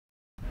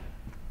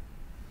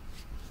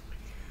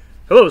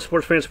Hello,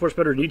 sports fans, sports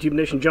bettors, and YouTube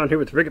Nation. John here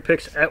with Ricket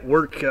Picks at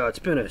work. It's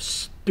been a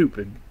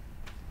stupid,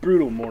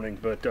 brutal morning,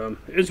 but it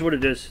is what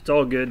it is. It's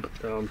all good.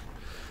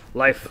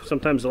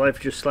 Sometimes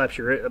life just slaps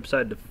you right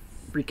upside the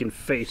freaking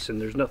face,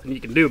 and there's nothing you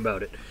can do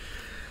about it.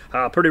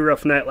 Pretty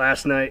rough night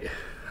last night.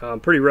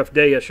 Pretty rough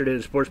day yesterday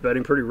in sports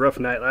betting. Pretty rough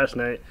night last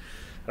night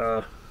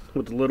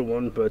with the little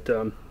one. But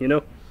you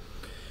know,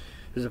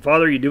 as a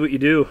father, you do what you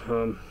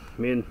do.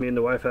 Me and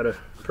the wife had a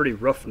pretty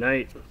rough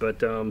night,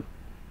 but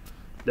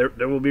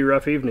there will be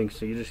rough evenings,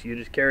 so you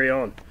just carry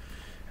on,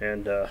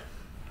 and that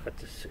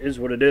is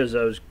what it is.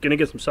 I was gonna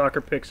get some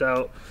soccer picks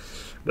out,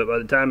 but by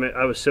the time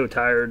I was so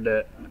tired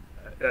that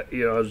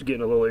I was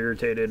getting a little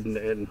irritated,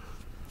 and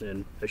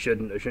I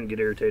shouldn't get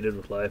irritated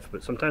with life,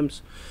 but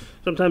sometimes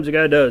a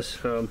guy does.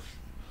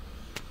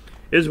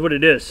 Is what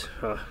it is.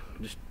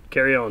 Just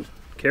carry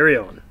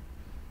on,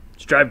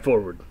 strive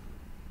forward,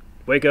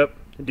 wake up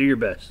and do your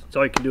best. That's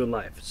all you can do in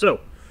life.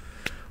 So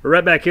we're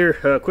right back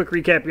here. Quick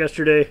recap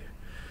yesterday.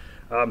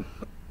 I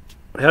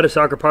had a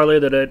soccer parlay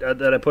that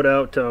I put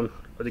out.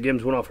 The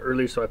games went off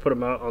early, so I put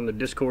them out on the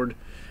Discord,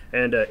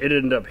 and it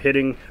ended up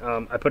hitting.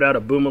 I put out a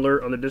boom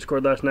alert on the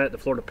Discord last night. The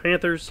Florida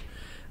Panthers,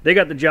 they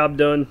got the job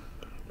done.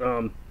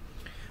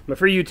 My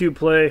free YouTube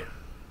play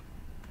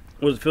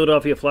was the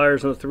Philadelphia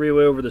Flyers on the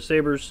 3-way over the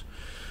Sabres.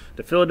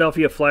 The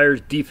Philadelphia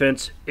Flyers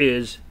defense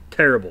is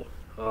terrible.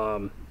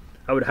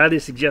 I would highly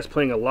suggest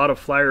playing a lot of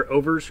Flyer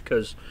overs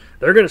because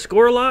they're going to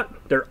score a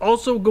lot. They're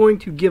also going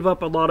to give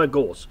up a lot of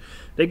goals.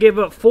 They gave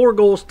up 4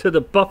 goals to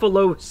the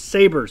Buffalo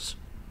Sabres.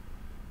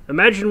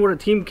 Imagine what a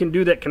team can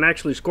do that can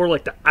actually score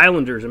like the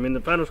Islanders. I mean,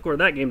 the final score of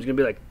that game is going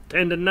to be like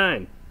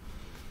 10-9.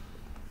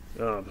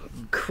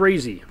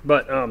 Crazy.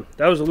 But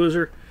that was a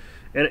loser.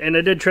 And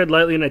I did tread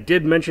lightly, and I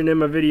did mention in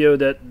my video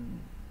that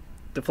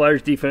the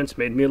Flyers defense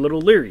made me a little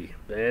leery.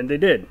 And they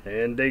did.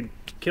 And they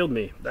killed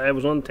me. I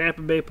was on the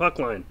Tampa Bay puck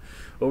line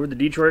over the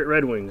Detroit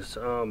Red Wings.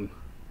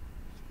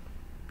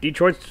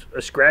 Detroit's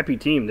a scrappy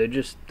team.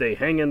 They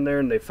hang in there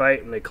and they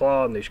fight and they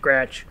claw and they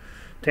scratch.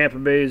 Tampa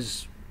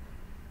Bay's,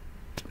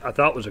 I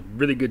thought, was a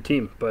really good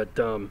team, but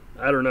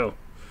I don't know.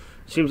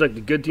 It seems like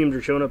the good teams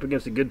are showing up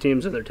against the good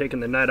teams and they're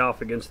taking the night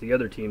off against the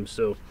other teams.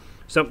 So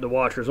something to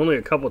watch. There's only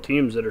a couple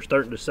teams that are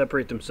starting to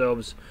separate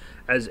themselves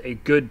as a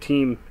good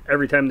team.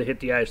 Every time they hit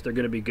the ice, they're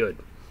going to be good.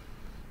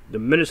 The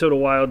Minnesota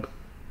Wild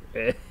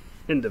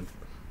and the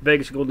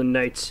Vegas Golden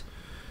Knights,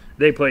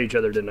 they play each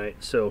other tonight,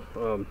 so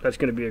that's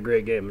going to be a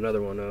great game.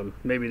 Another one,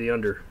 maybe the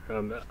under.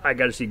 I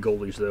got to see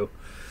goalies, though.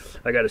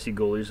 I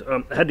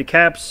had the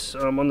Caps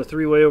on the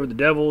 3-way over the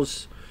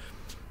Devils.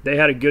 They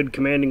had a good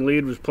commanding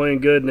lead, was playing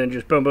good, and then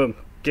just boom,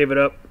 gave it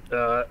up.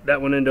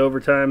 That went into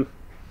overtime.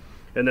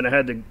 And then I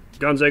had the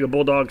Gonzaga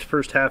Bulldogs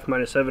first half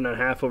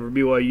 -7.5 over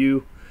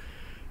BYU.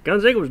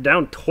 Gonzaga was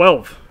down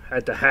 12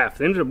 at the half.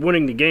 They ended up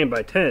winning the game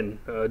by 10.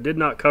 Did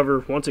not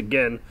cover once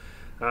again.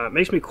 It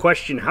makes me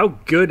question, how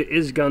good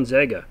is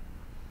Gonzaga?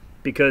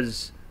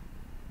 Because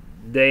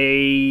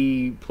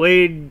they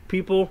played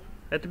people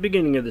at the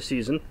beginning of the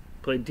season,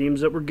 played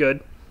teams that were good,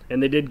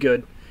 and they did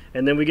good.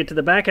 And then we get to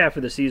the back half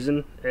of the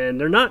season,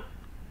 and they're not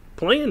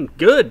playing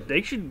good.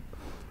 They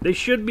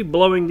should be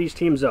blowing these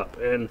teams up.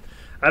 And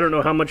I don't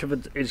know how much of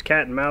it is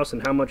cat and mouse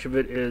and how much of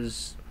it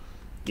is,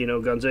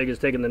 Gonzaga's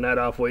taking the night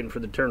off waiting for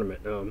the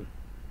tournament.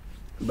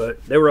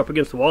 But they were up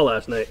against the wall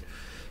last night.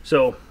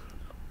 So,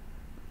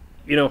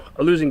 a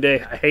losing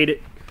day. I hate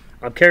it.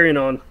 I'm carrying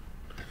on.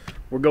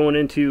 We're going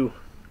into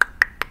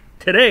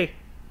today,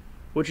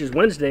 which is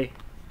Wednesday,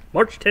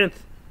 March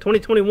 10th,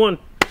 2021.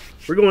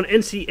 We're going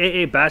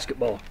NCAA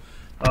basketball.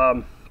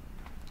 I'm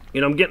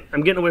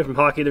getting away from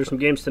hockey. There's some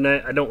games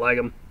tonight. I don't like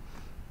them.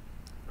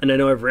 And I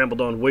know I've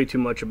rambled on way too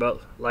much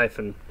about life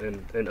and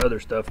other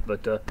stuff,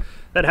 but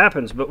that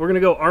happens. But we're going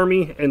to go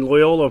Army and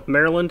Loyola,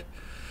 Maryland.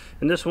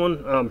 In this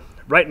one,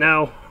 right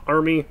now,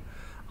 Army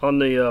on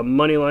the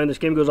money line. This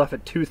game goes off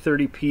at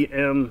 2:30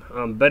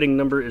 p.m. Betting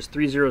number is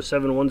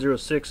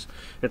 307106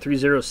 and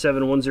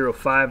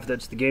 307105.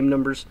 That's the game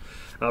numbers.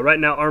 Right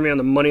now, Army on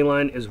the money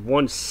line is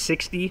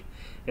 160,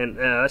 and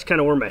that's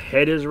kind of where my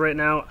head is right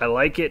now. I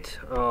like it.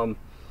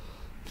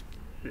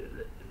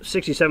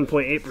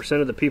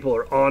 67.8% of the people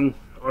are on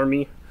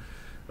Army.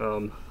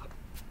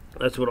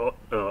 That's what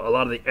a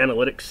lot of the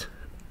analytics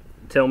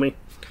tell me.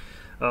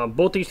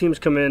 Both these teams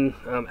come in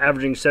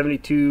averaging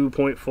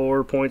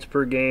 72.4 points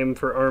per game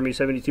for Army,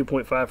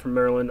 72.5 for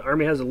Maryland.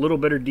 Army has a little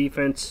better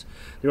defense.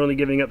 They're only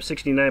giving up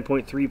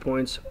 69.3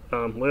 points.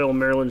 Loyola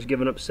Maryland's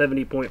giving up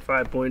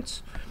 70.5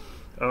 points.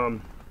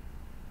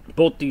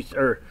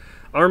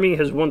 Army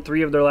has won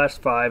 3 of their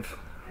last 5.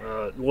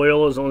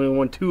 Loyola's only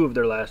won 2 of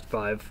their last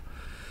 5.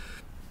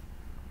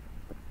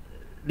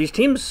 These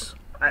teams,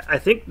 I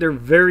think they're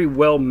very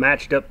well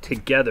matched up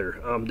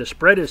together. The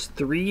spread is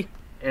 3.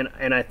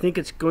 And I think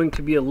it's going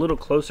to be a little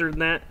closer than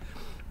that.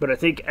 But I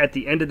think at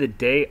the end of the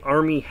day,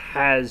 Army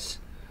has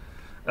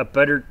a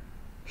better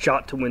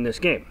shot to win this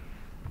game.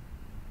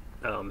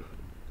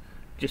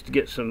 Just to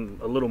get a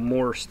little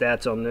more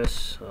stats on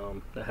this,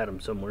 I had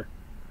them somewhere.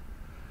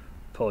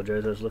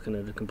 Apologize, I was looking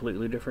at a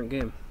completely different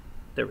game.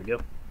 There we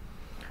go.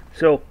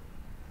 So,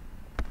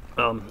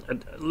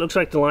 It looks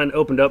like the line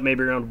opened up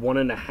maybe around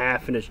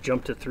 1.5, and it's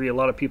jumped to 3. A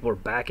lot of people are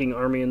backing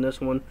Army in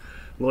this one.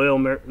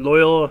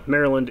 Loyola,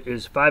 Maryland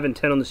is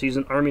 5-10 on the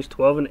season. Army's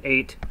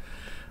 12-8.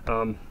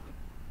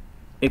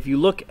 If you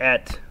look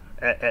at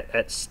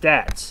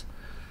stats,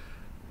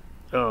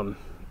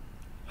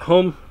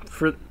 home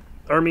for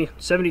Army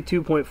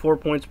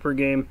 72.4 points per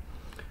game.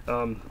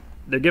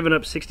 They're giving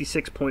up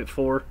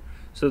 66.4,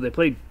 so they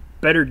play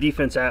better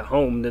defense at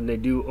home than they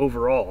do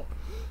overall,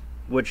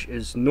 which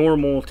is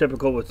normal,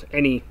 typical with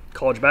any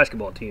college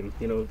basketball team.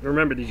 You know,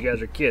 remember, these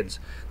guys are kids.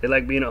 They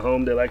like being at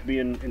home. They like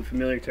being in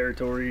familiar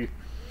territory.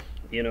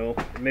 You know,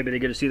 maybe they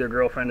get to see their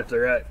girlfriend if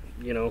they're at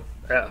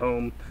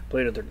home,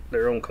 playing at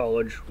their own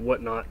college,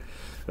 whatnot,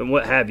 and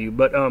what have you.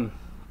 But,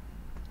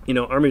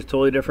 Army's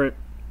totally different,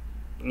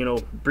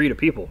 breed of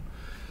people.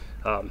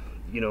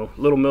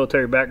 Little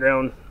military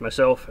background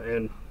myself,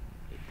 and,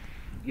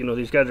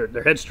 these guys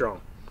they're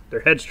headstrong.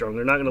 They're headstrong.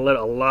 They're not going to let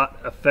a lot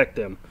affect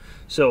them.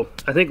 So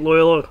I think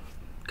Loyola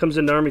comes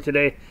into Army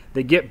today.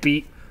 They get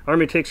beat.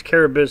 Army takes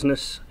care of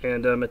business,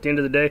 and at the end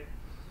of the day,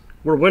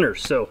 we're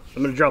winners. So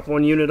I'm going to drop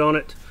 1 unit on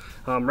it.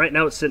 Right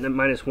now it's sitting at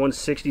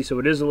 -160, so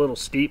it is a little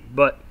steep.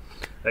 But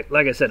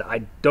like I said,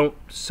 I don't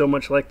so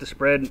much like the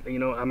spread.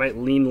 I might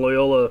lean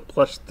Loyola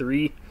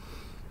 +3.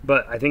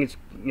 But I think it's,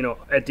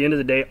 at the end of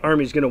the day,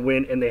 Army's going to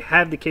win, and they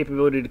have the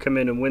capability to come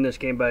in and win this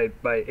game by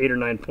 8 or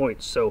 9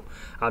 points. So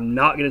I'm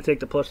not going to take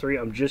the +3.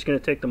 I'm just going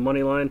to take the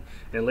money line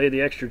and lay the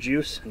extra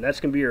juice, and that's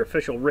going to be your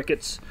official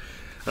Ricketts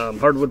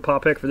hardwood paw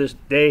pick for this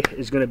day.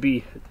 Is going to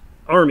be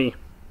Army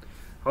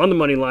on the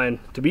money line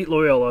to beat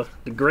Loyola.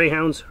 The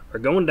Greyhounds are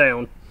going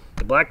down.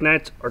 The Black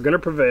Knights are going to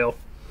prevail.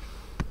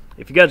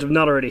 If you guys have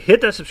not already,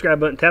 hit that subscribe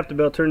button, tap the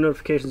bell, turn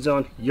notifications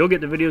on. You'll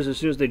get the videos as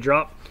soon as they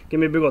drop. Give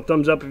me a big old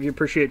thumbs up if you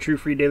appreciate true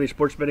free daily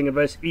sports betting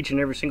advice each and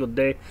every single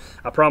day.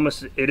 I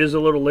promise it is a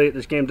little late.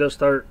 This game does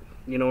start,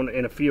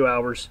 in a few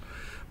hours.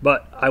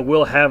 But I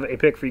will have a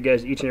pick for you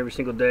guys each and every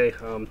single day.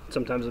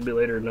 Sometimes it'll be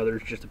later than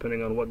others, just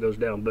depending on what goes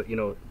down. But,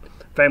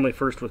 family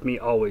first with me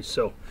always.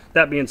 So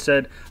that being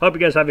said, I hope you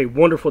guys have a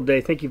wonderful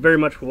day. Thank you very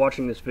much for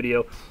watching this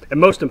video. And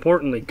most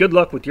importantly, good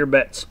luck with your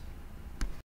bets.